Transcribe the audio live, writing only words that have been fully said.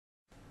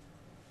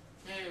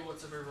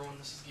what's up everyone,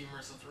 this is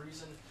Gamers with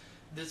Reason.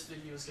 This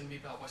video is going to be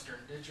about Western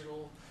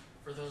Digital.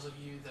 For those of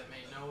you that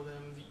may know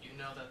them, you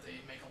know that they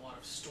make a lot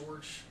of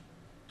storage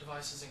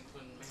devices,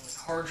 including mainly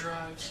hard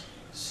drives.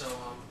 So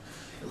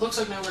it looks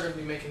like now they're going to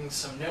be making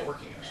some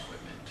networking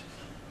equipment.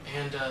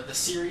 And the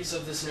series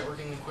of this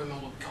networking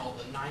equipment will be called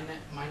the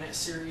MyNet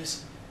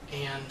series.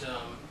 And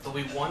there'll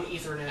be one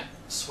Ethernet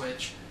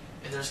switch,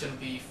 and there's going to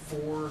be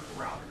 4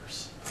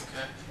 routers.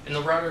 Okay, and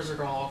the routers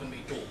are all going to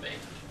be dual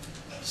band.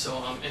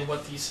 So and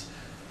what these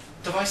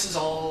devices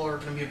all are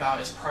going to be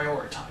about is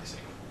prioritizing.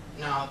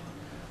 Now,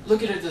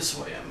 look at it this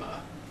way: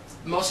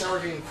 most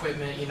networking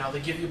equipment, they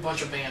give you a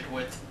bunch of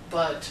bandwidth,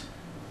 but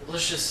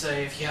let's just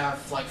say if you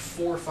have like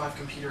 4 or 5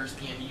 computers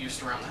being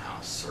used around the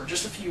house, or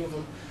just a few of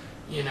them,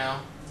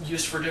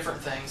 used for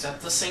different things at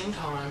the same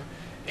time,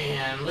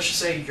 and let's just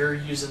say you're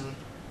using,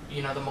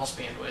 the most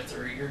bandwidth,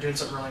 or you're doing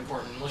something really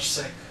important. Let's just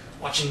say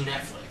watching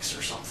Netflix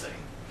or something.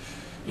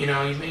 You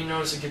may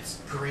notice it gets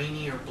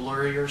grainy or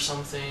blurry or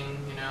something,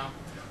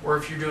 or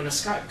if you're doing a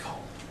Skype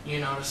call, you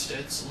noticed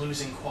it's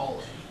losing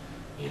quality,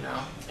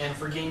 and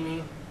for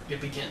gaming, it'd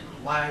be getting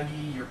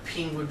laggy, your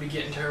ping would be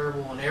getting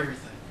terrible and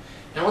everything.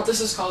 And what this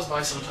is caused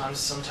by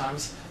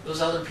sometimes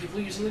those other people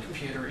using the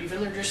computer,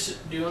 even they're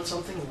just doing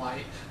something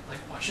light, like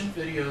watching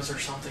videos or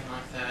something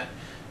like that,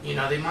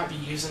 they might be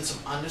using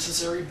some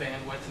unnecessary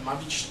bandwidth and might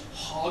be just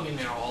hogging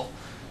it all,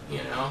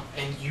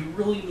 and you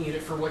really need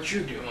it for what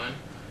you're doing,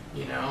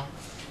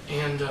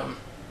 and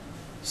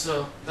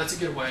so that's a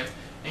good way.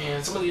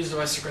 And some of these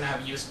devices are going to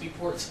have USB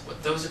ports.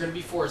 What those are going to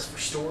be for is for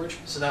storage,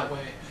 so that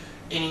way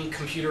any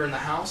computer in the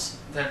house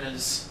that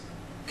is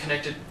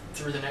connected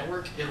through the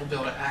network, it'll be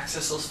able to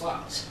access those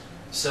files.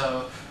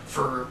 So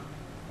for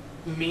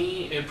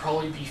me, it'd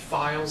probably be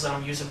files that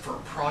I'm using for a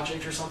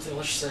project or something.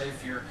 Let's just say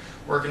if you're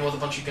working with a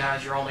bunch of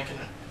guys, you're all making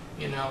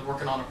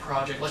working on a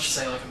project, let's just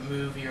say like a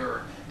movie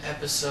or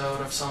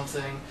episode of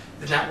something,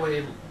 then that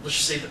way, let's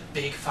just say the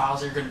big files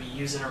that you're going to be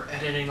using or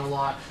editing a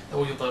lot, that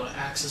way you'll be able to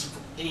access them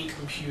from any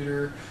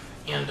computer,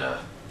 and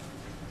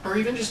or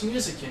even just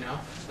music,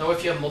 That way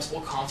if you have multiple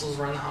consoles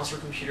around the house or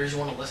computers, you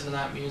want to listen to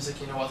that music,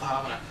 without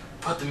having to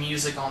put the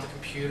music on the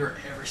computer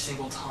every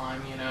single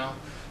time,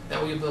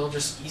 that way you'll be able to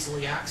just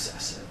easily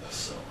access it.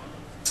 So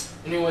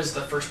anyways,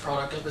 the first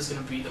product up is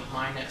going to be the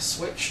MyNet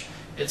switch.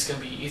 It's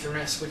going to be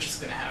Ethernet switch. It's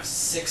going to have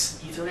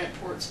 6 Ethernet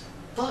ports,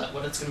 but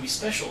what it's going to be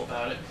special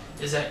about it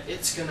is that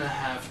it's going to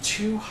have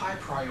 2 high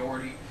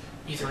priority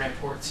Ethernet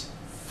ports,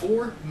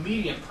 4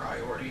 medium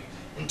priority,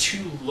 and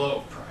 2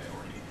 low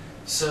priority.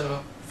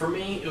 So for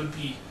me, it would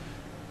be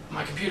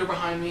my computer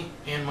behind me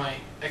and my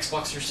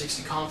Xbox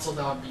 360 console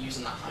that would be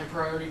using the high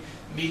priority.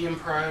 Medium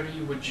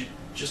priority would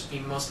just be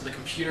most of the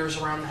computers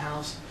around the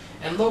house,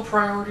 and low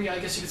priority, I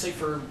guess you could say,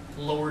 for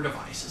lower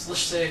devices.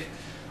 Let's say,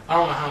 I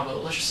don't know how,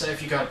 but let's just say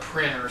if you got a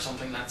printer or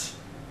something that's,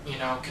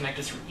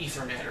 connected through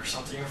Ethernet or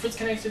something, or if it's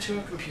connected to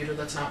a computer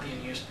that's not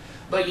being used,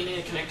 but you need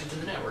to connect it to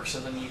the network, so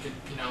then you could,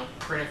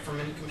 print it from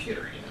any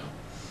computer,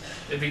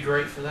 It'd be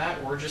great for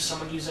that, or just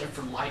someone using it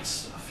for light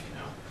stuff,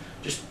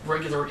 just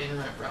regular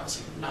internet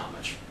browsing, not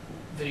much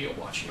video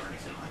watching or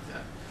anything like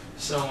that.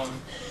 So,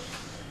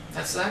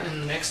 that's that,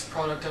 and the next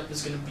product up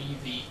is going to be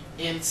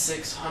the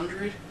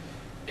N600.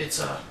 It's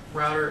a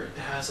router. It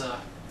has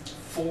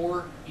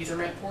 4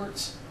 Ethernet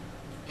ports,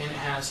 and it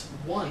has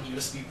 1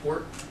 USB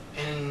port,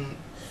 and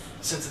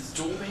since it's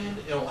dual band,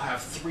 it'll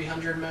have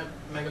 300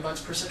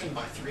 megabytes per second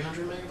by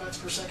 300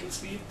 megabytes per second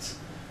speeds.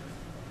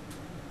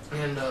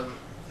 And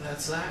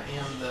that's that.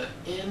 And the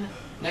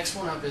next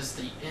one up is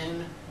the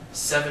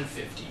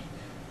N750.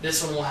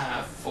 This one will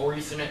have 4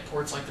 Ethernet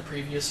ports like the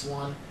previous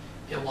one.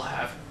 It will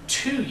have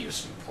 2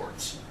 USB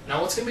ports.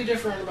 Now what's going to be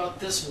different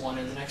about this one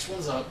and the next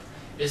one's up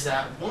is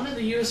that one of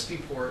the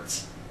USB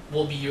ports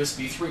will be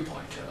USB 3.0.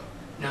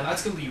 Now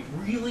that's going to be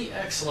really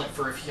excellent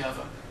for if you have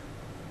an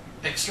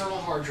external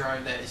hard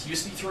drive that is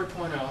USB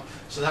 3.0,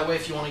 so that way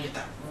if you want to get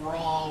that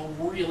raw,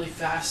 really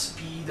fast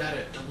speed that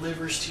it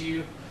delivers to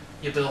you,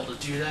 you'll be able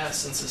to do that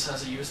since this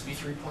has a USB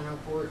 3.0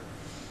 port.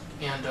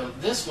 And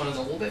this one is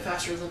a little bit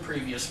faster than the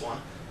previous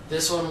one.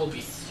 This one will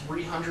be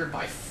 300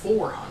 by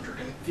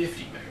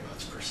 450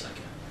 megabytes per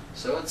second,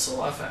 so it's a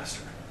lot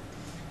faster.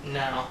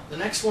 Now, the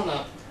next one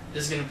up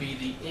is going to be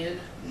the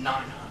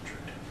N900.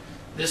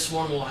 This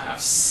one will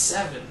have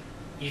 7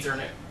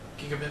 Ethernet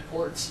gigabit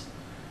ports,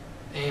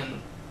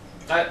 and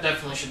that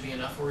definitely should be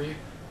enough for you.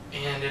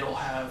 And it'll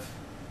have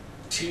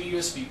 2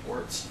 USB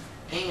ports,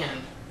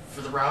 and for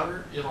the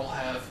router, it'll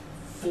have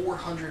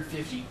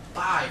 450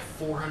 by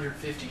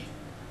 450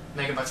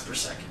 megabytes per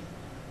second.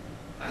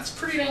 That's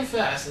pretty dang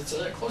fast. It's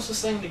the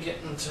closest thing to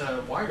getting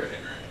to wired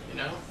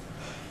internet,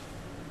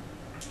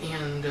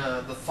 And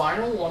the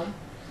final one,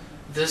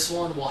 this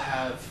one will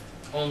have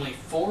only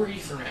 4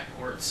 Ethernet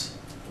ports,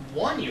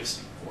 1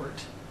 USB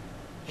port,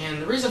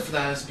 and the reason for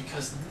that is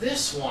because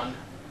this one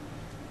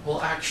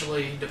will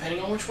actually,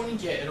 depending on which one you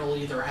get, it'll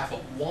either have a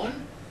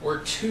 1 or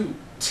 2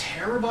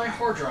 terabyte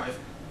hard drive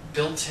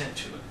built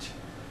into it.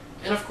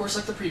 And of course,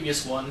 like the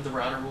previous one, the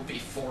router will be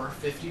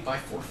 450 by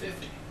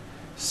 450.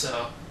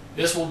 So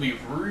this will be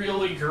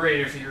really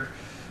great if you're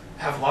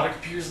have a lot of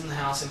computers in the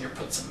house and you're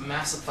putting some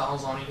massive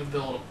files on it, you'll be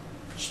able to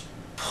just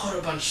put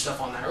a bunch of stuff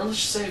on that. Or let's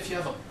just say if you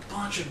have a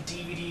bunch of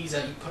DVDs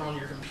that you put on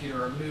your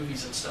computer, or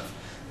movies and stuff,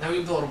 now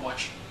you'll be able to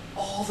watch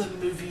all the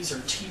movies or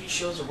TV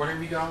shows or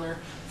whatever you got on there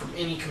from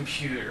any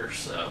computer.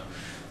 So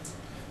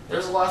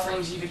there's a lot of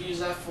things you could use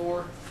that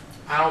for.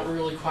 I don't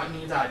really quite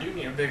need that. I do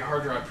need a big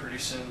hard drive pretty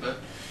soon, but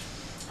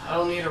I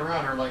don't need a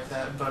router like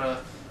that.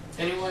 But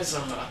anyways,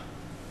 in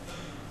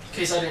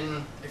case I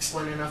didn't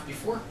explain enough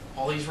before,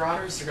 all these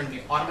routers, they're going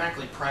to be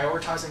automatically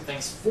prioritizing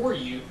things for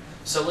you.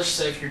 So let's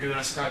say if you're doing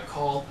a Skype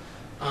call,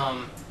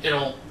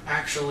 it'll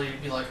actually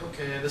be like,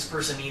 okay, this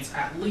person needs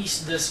at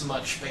least this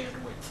much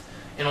bandwidth,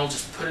 and it'll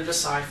just put it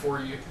aside for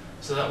you,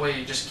 so that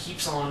way it just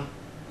keeps on,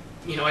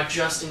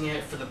 adjusting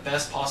it for the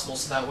best possible,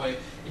 so that way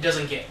it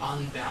doesn't get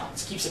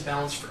unbalanced. Keeps it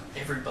balanced for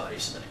everybody,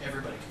 so that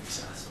everybody can be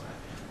satisfied,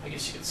 I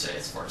guess you could say,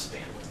 as far as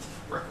bandwidth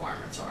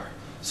requirements are.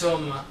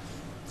 So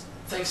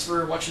thanks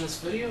for watching this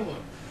video.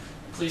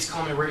 Please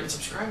comment, rate, and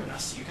subscribe, and I'll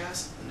see you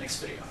guys in the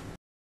next video.